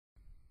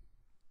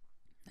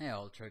Hey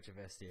all, Church of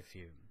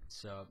SDFU.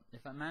 So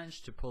if I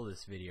manage to pull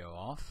this video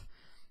off,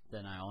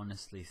 then I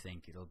honestly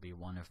think it'll be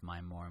one of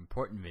my more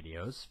important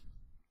videos.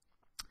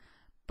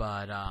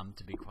 But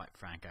to be quite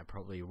frank, I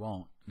probably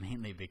won't,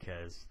 mainly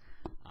because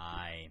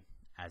I,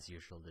 as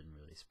usual, didn't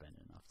really spend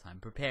enough time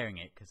preparing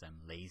it because I'm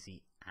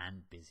lazy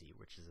and busy,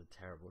 which is a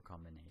terrible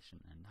combination.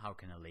 And how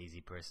can a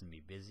lazy person be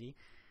busy?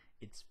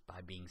 It's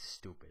by being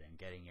stupid and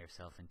getting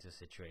yourself into a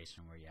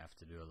situation where you have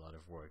to do a lot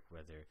of work,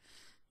 whether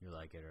you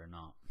like it or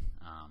not.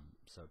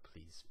 So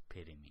please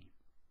pity me.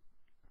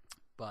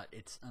 But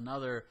it's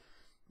another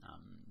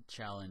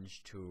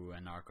challenge to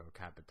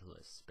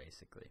anarcho-capitalists,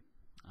 basically,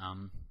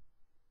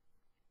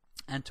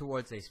 and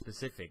towards a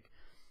specific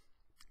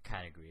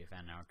category of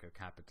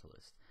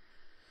anarcho-capitalist.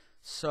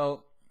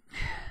 So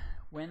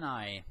when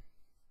I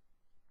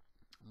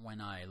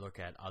look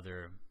at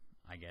other,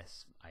 I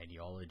guess,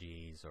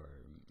 ideologies or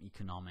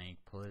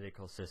economic,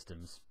 political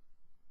systems,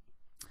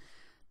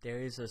 there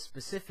is a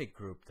specific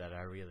group that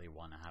I really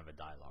want to have a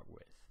dialogue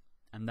with,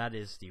 and that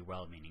is the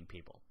well-meaning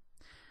people.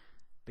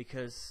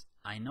 Because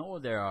I know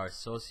there are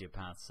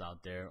sociopaths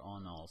out there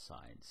on all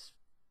sides.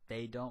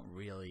 They don't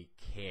really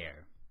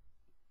care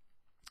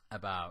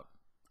about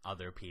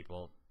other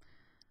people,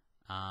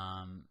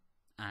 and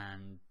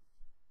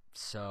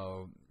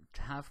so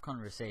to have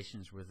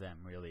conversations with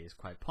them really is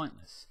quite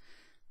pointless.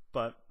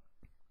 But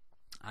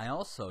I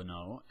also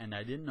know, and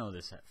I didn't know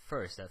this at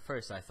first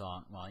I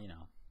thought, well, you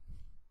know,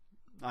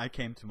 I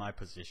came to my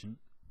position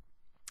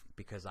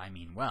because I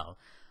mean well,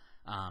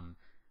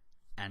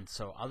 and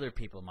so other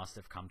people must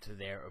have come to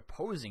their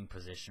opposing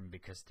position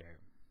because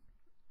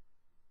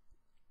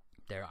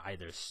they're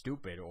either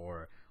stupid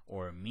or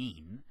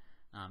mean,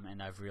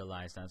 and I've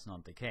realized that's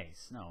not the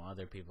case. No,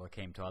 other people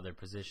came to other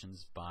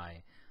positions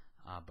by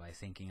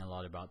thinking a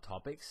lot about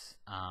topics,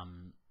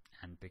 and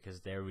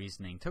because their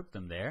reasoning took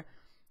them there,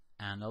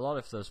 and a lot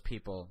of those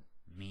people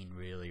mean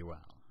really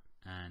well,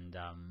 and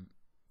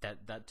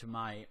that to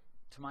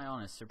my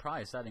honest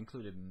surprise, that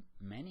included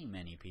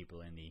many people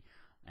in the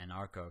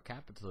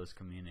anarcho-capitalist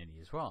community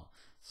as well,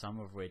 some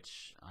of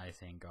which I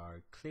think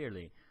are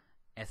clearly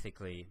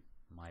ethically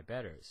my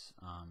betters,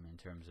 in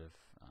terms of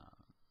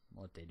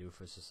what they do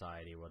for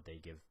society, what they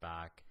give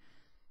back,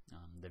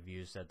 the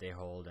views that they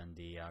hold, and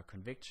the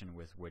conviction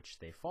with which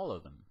they follow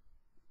them.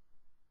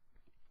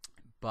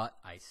 But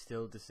I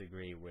still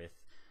disagree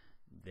with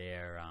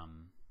their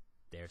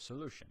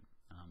solution,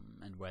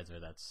 and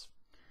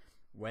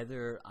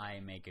whether I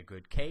make a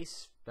good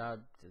case,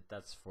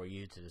 that's for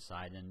you to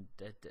decide, and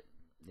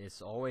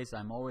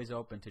I'm always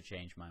open to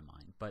change my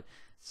mind. But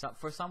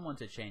for someone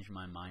to change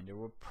my mind, it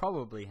will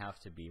probably have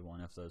to be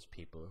one of those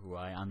people who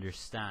I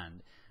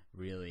understand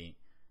really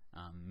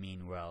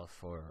mean well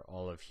for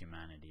all of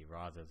humanity,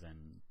 rather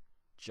than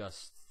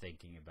just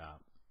thinking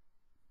about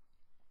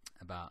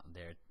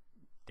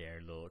their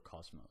little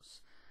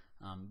cosmos.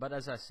 But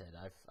as I said,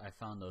 I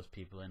found those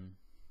people in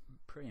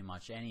pretty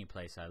much any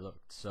place I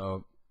looked,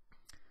 so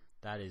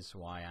that is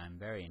why I'm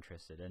very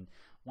interested. And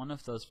one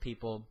of those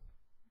people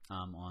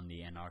on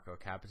the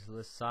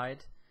anarcho-capitalist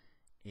side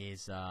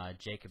is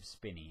Jacob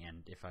Spinney,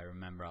 and if I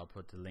remember, I'll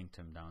put the link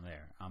to him down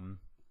there.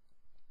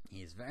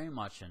 He's very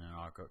much an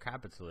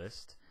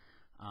anarcho-capitalist,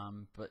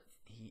 but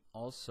he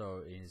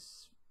also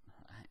is,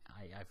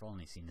 I've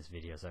only seen his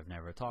videos, I've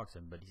never talked to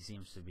him, but he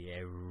seems to be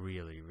a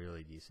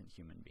really decent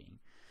human being,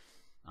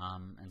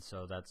 and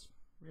so that's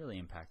really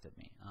impacted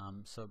me.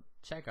 So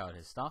check out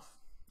his stuff,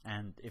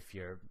 and if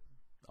you're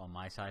on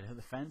my side of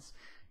the fence,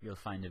 you'll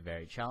find it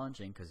very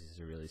challenging because he's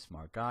a really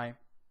smart guy.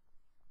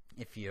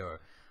 If you're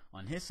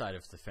on his side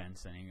of the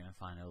fence, then you're going to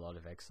find a lot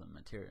of excellent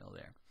material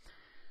there.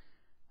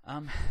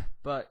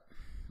 But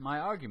my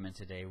argument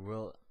today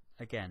will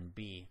again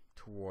be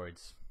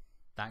towards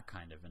that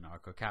kind of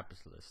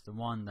anarcho-capitalist, the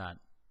one that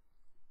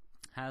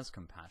has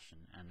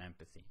compassion and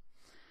empathy.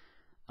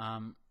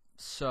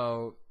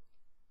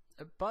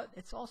 But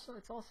it's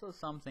also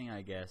something,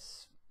 I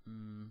guess,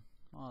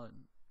 well,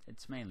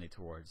 it's mainly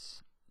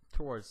towards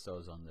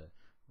those on the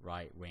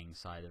right-wing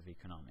side of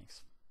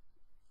economics.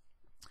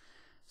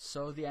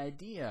 So the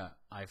idea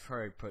I've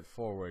heard put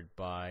forward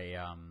by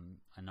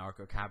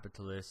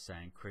anarcho-capitalists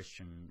and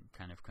Christian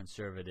kind of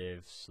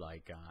conservatives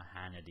like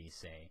Hannity,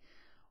 say,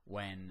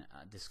 when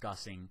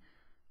discussing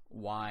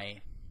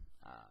why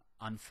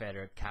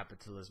unfettered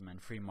capitalism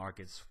and free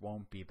markets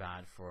won't be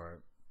bad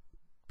for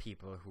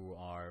people who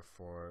are,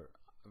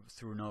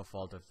 through no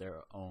fault of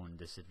their own,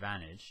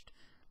 disadvantaged,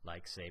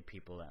 like, say,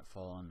 people that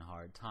fall on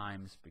hard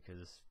times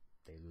because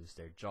they lose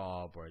their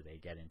job or they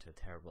get into a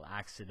terrible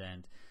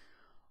accident,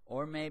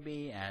 or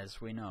maybe, as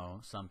we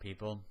know, some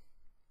people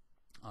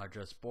are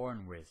just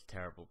born with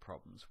terrible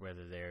problems,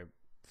 whether they're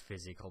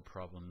physical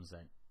problems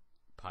that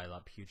pile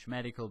up huge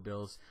medical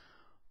bills,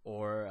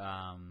 or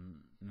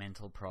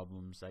mental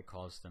problems that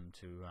cause them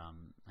to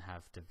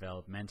have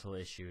developmental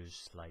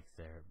issues, like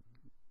they're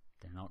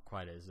not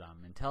quite as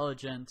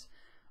intelligent,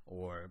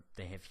 or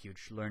they have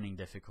huge learning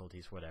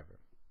difficulties, whatever.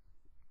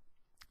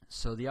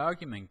 So the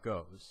argument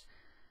goes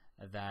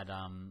that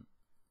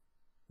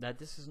that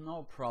this is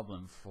no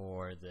problem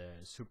for the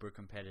super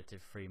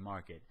competitive free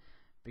market,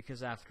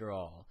 because after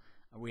all,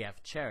 we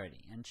have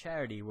charity, and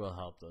charity will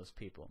help those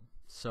people.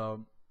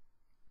 So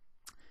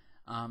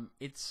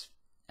it's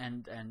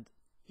and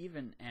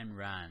even Ayn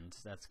Rand,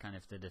 that's kind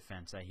of the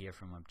defense I hear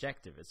from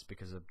objectivists,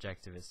 because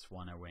objectivists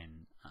want to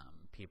win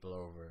people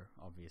over,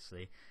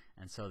 obviously,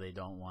 and so they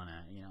don't want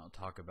to,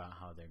 talk about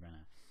how they're going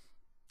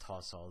to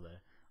toss all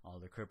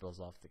the cripples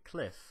off the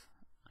cliff.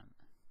 I'm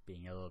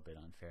being a little bit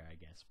unfair, I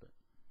guess, but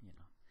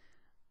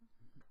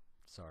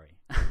sorry.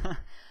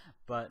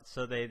 But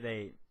so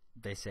they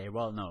say,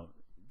 well, no,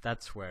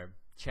 that's where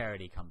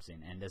charity comes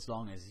in, and as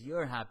long as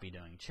you're happy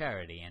doing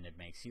charity and it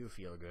makes you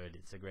feel good,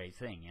 it's a great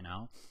thing,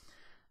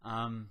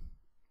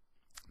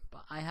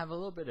 But I have a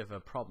little bit of a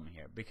problem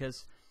here,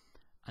 because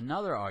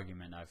another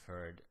argument I've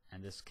heard,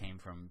 and this came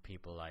from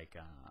people like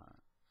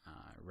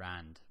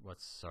Rand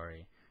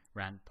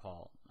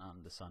Paul,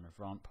 the son of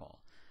Ron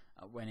Paul,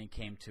 when it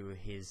came to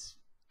his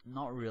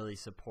not really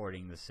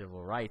supporting the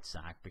Civil Rights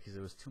Act because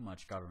it was too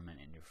much government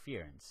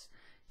interference.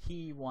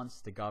 He wants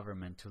the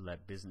government to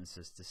let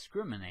businesses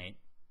discriminate,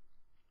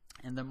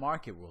 and the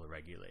market will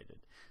regulate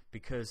it,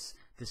 because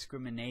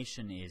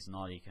discrimination is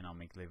not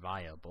economically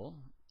viable.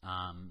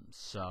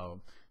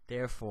 So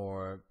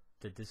therefore,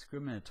 the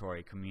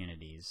discriminatory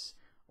communities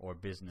or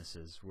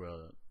businesses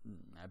will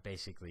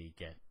basically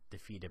get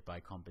defeated by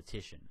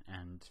competition,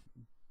 and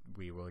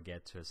we will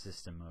get to a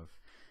system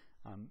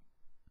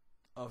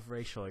of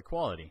racial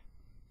equality.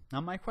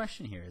 Now, my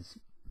question here is,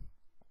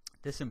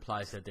 this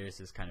implies that there is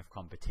this kind of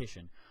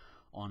competition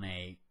on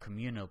a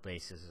communal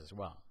basis as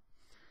well.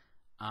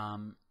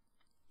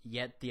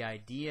 Yet the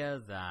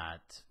idea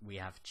that we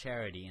have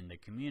charity in the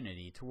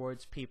community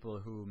towards people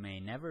who may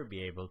never be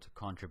able to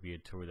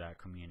contribute to that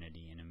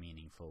community in a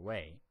meaningful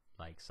way,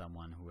 like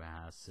someone who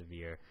has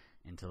severe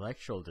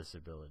intellectual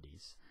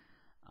disabilities,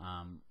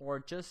 or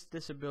just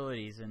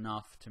disabilities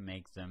enough to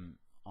make them,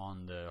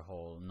 on the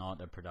whole, not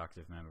a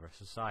productive member of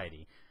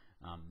society,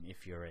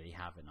 if you already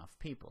have enough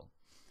people.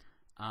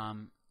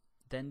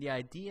 Then the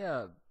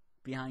idea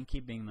behind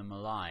keeping them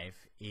alive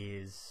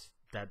is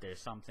that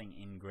there's something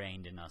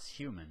ingrained in us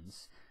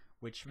humans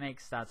which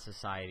makes that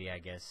society, I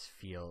guess,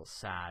 feel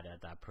sad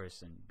at that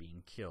person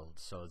being killed,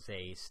 so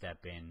they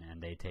step in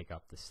and they take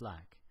up the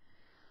slack.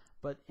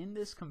 But in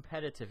this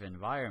competitive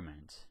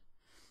environment,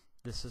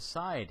 the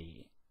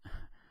society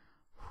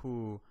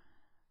who,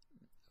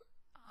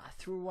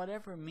 through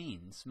whatever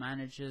means,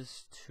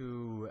 manages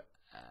to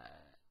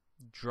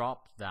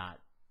drop that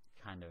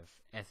kind of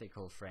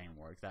ethical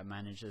framework, that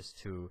manages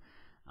to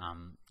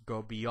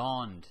go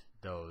beyond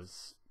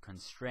those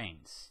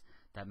constraints,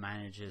 that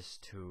manages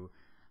to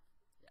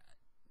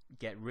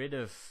get rid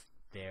of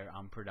their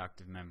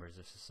unproductive members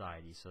of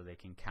society so they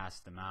can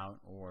cast them out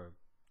or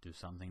do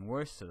something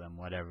worse to them,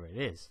 whatever it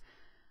is,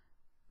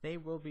 they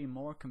will be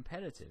more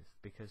competitive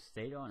because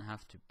they don't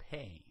have to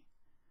pay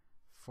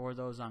for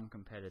those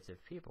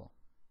uncompetitive people.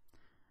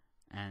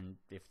 And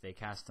if they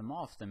cast them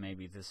off, then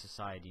maybe the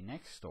society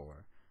next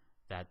door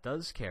that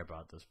does care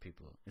about those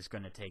people is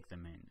going to take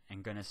them in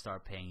and going to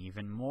start paying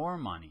even more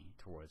money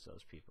towards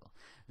those people,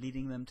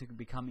 leading them to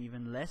become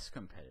even less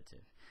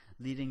competitive,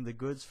 leading the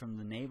goods from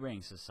the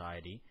neighboring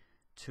society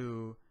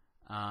to,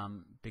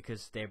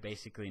 because they're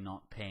basically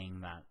not paying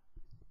that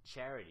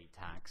charity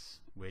tax,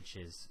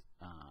 which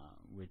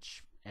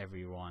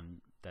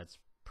everyone that's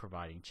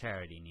providing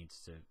charity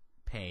needs to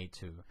pay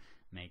to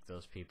make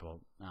those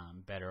people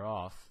better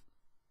off.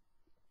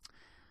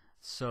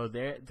 So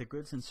the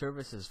goods and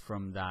services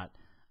from that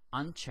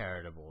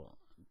uncharitable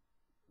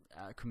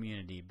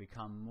community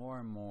become more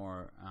and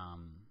more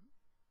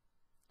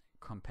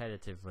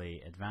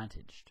competitively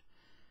advantaged.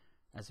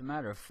 As a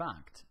matter of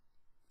fact,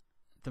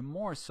 the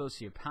more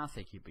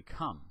sociopathic you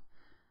become,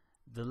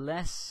 the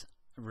less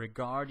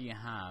regard you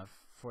have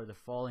for the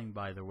falling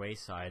by the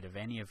wayside of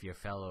any of your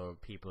fellow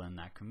people in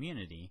that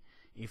community.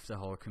 If the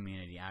whole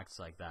community acts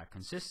like that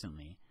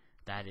consistently,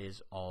 that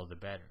is all the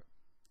better.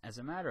 As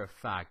a matter of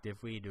fact,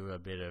 if we do a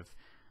bit of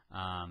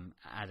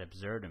ad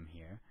absurdum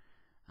here,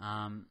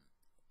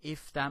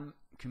 if that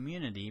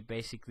community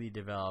basically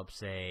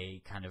develops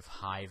a kind of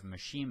hive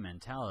machine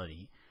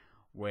mentality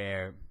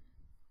where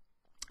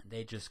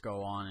they just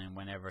go on and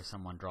whenever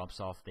someone drops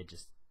off, they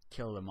just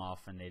kill them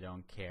off and they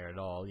don't care at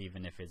all,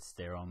 even if it's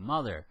their own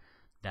mother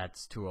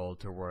that's too old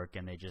to work,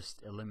 and they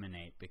just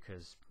eliminate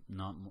because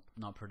not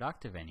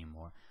productive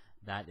anymore,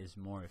 that is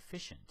more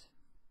efficient.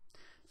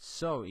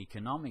 So,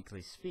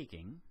 economically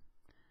speaking,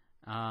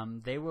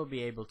 they will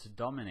be able to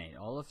dominate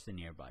all of the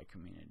nearby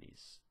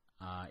communities.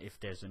 If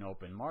there's an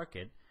open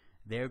market,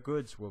 their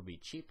goods will be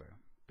cheaper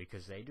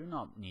because they do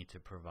not need to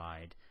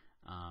provide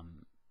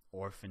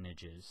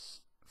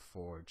orphanages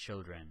for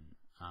children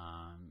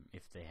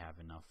if they have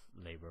enough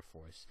labor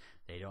force.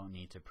 They don't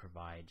need to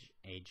provide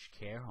aged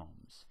care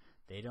homes.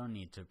 They don't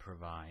need to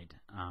provide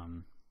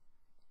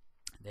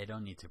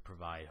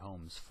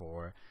homes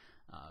for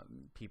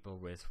people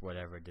with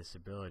whatever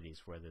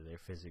disabilities, whether they're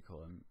physical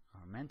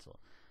or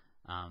mental.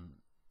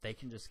 They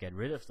can just get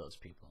rid of those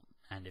people,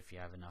 And if you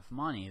have enough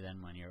money,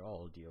 then when you're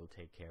old, you'll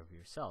take care of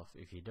yourself.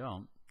 If you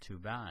don't, too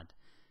bad.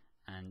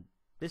 And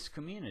this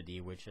community,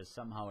 which has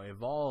somehow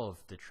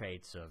evolved the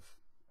traits of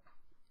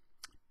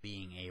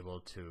being able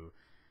to,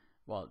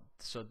 well,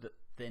 so the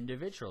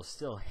individual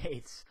still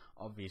hates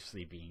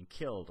obviously being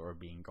killed or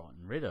being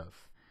gotten rid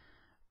of,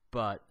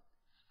 but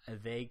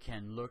they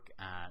can look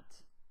at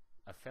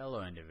a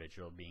fellow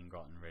individual being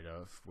gotten rid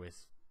of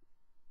with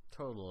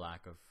total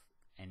lack of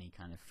any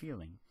kind of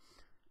feeling.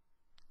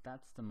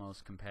 That's the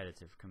most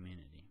competitive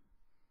community.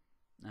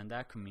 And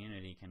that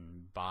community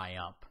can buy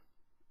up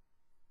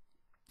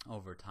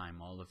over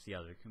time all of the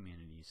other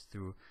communities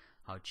through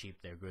how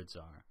cheap their goods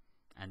are.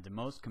 And the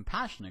most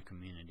compassionate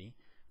community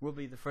will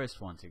be the first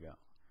one to go.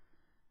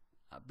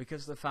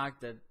 Because the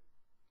fact that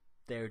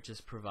they're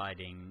just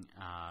providing,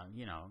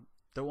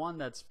 the one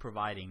that's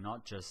providing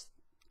not just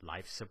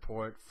life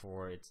support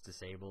for its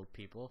disabled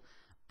people,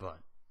 but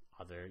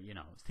other,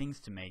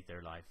 things to make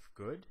their life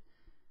good.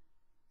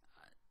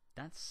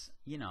 That's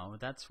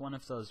one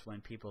of those, when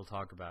people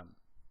talk about,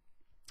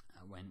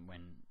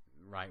 when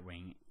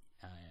right-wing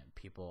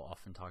people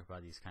often talk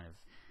about these kind of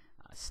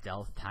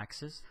stealth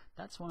taxes,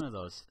 that's one of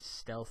those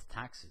stealth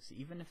taxes,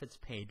 even if it's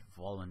paid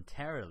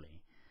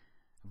voluntarily,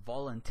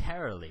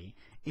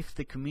 if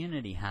the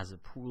community has a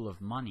pool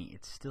of money,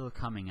 it's still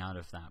coming out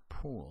of that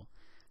pool.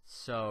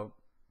 So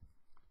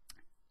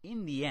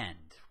in the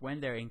end, when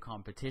they're in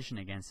competition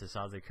against this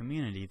other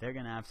community, they're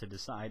going to have to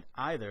decide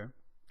either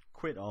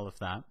quit all of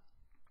that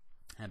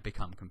and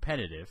become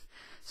competitive,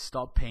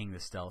 stop paying the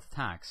stealth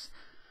tax,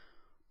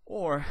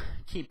 or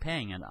keep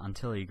paying it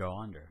until you go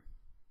under.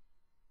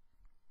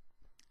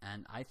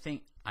 And I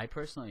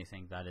personally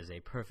think that is a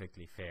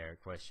perfectly fair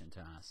question to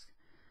ask.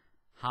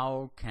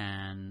 How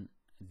can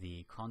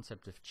the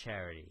concept of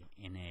charity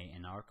in a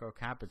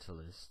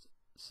anarcho-capitalist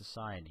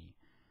society,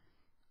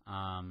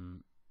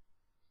 how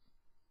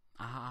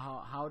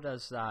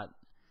does that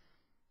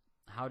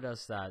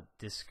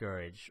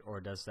discourage, or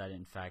does that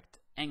in fact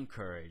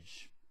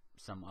encourage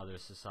some other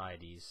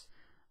societies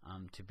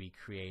to be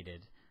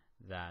created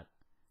that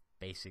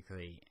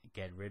basically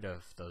get rid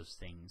of those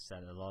things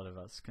that a lot of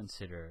us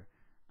consider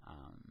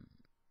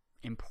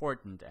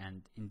important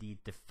and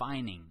indeed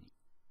defining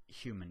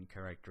human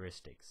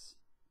characteristics,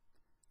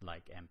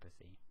 like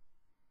empathy?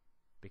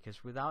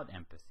 Because without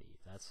empathy,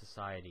 that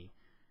society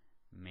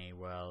may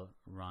well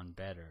run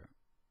better,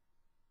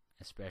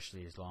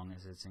 especially as long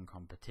as it's in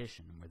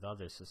competition with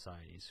other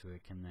societies who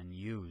it can then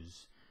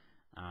use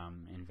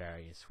in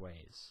various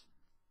ways.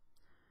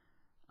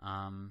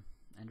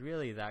 And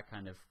really that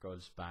kind of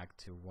goes back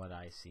to what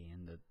I see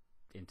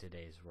in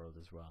today's world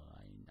as well.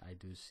 I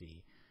do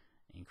see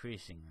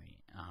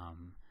increasingly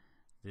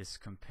this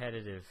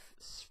competitive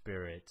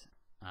spirit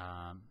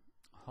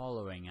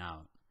hollowing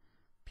out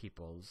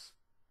people's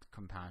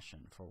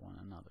compassion for one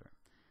another.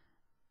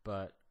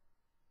 But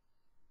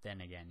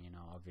then again,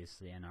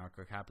 obviously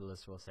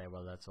anarcho-capitalists will say,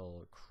 well, that's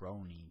all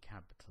crony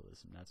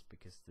capitalism. That's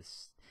because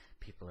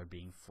people are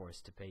being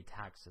forced to pay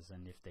taxes,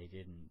 and if they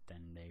didn't,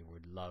 then they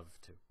would love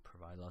to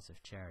provide lots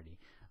of charity.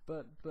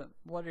 But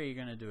what are you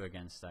going to do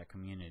against that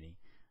community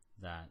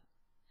that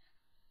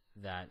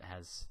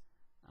has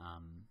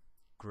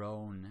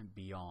grown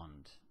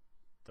beyond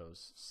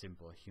those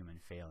simple human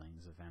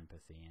failings of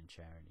empathy and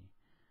charity?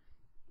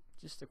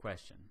 Just a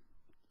question.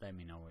 Let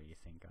me know what you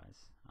think,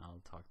 guys.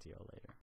 I'll talk to you all later.